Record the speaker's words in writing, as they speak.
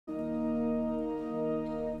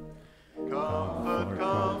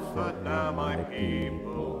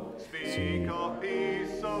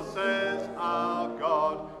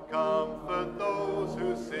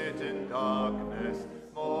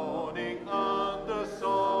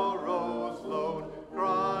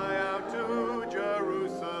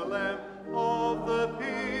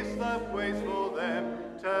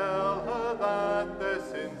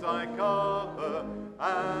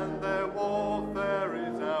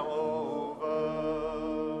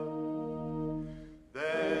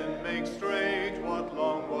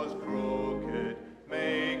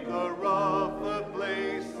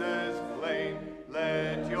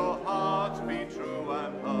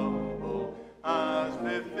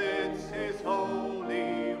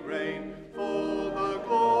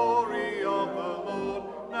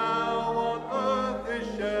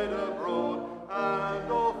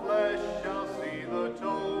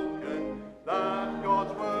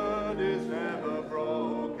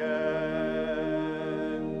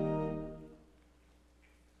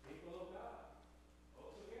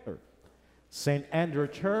St. Andrew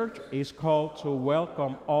Church is called to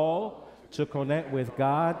welcome all to connect with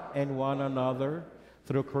God and one another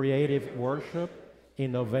through creative worship,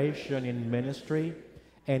 innovation in ministry,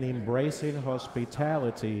 and embracing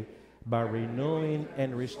hospitality by renewing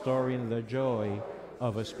and restoring the joy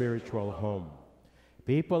of a spiritual home.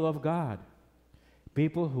 People of God,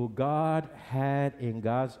 people who God had in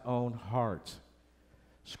God's own heart.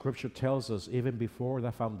 Scripture tells us even before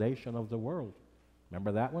the foundation of the world.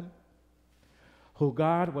 Remember that one? Who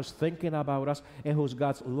God was thinking about us and whose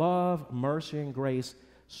God's love, mercy, and grace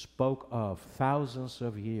spoke of thousands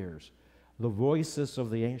of years. The voices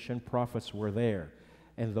of the ancient prophets were there,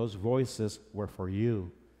 and those voices were for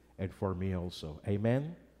you and for me also.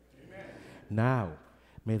 Amen? Amen. Now,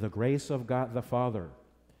 may the grace of God the Father,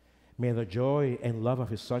 may the joy and love of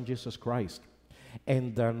His Son Jesus Christ,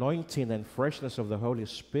 and the anointing and freshness of the Holy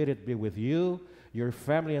Spirit be with you, your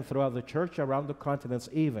family, and throughout the church around the continents,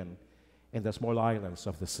 even in the small islands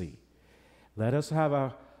of the sea. Let us have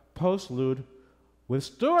a postlude with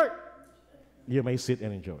Stuart. You may sit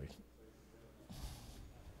and enjoy.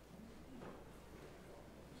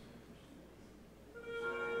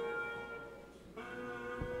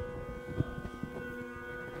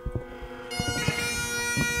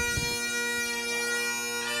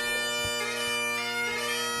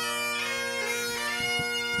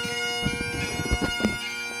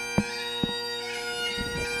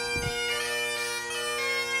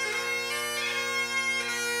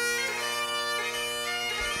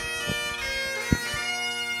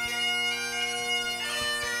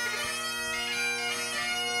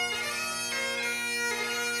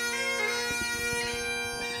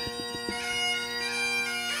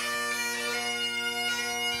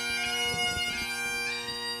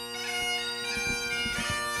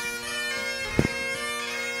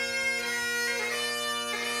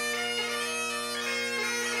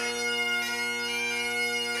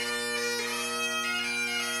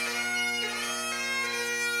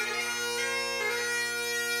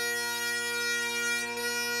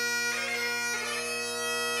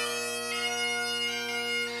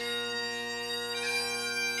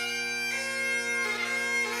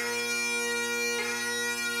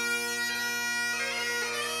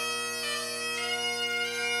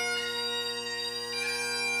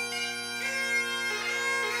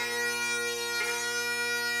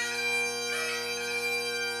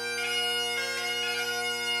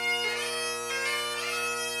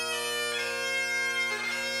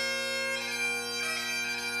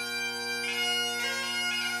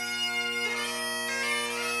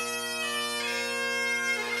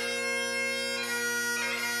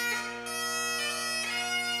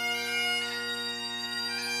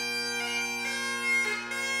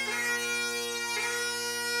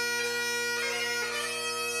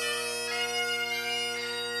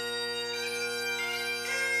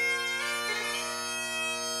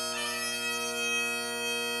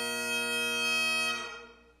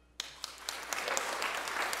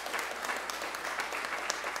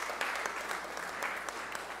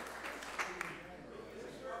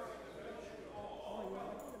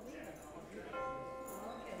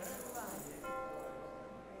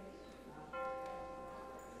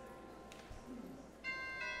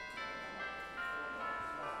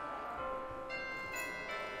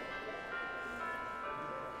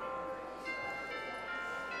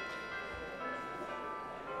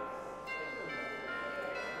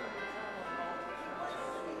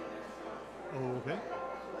 Okay.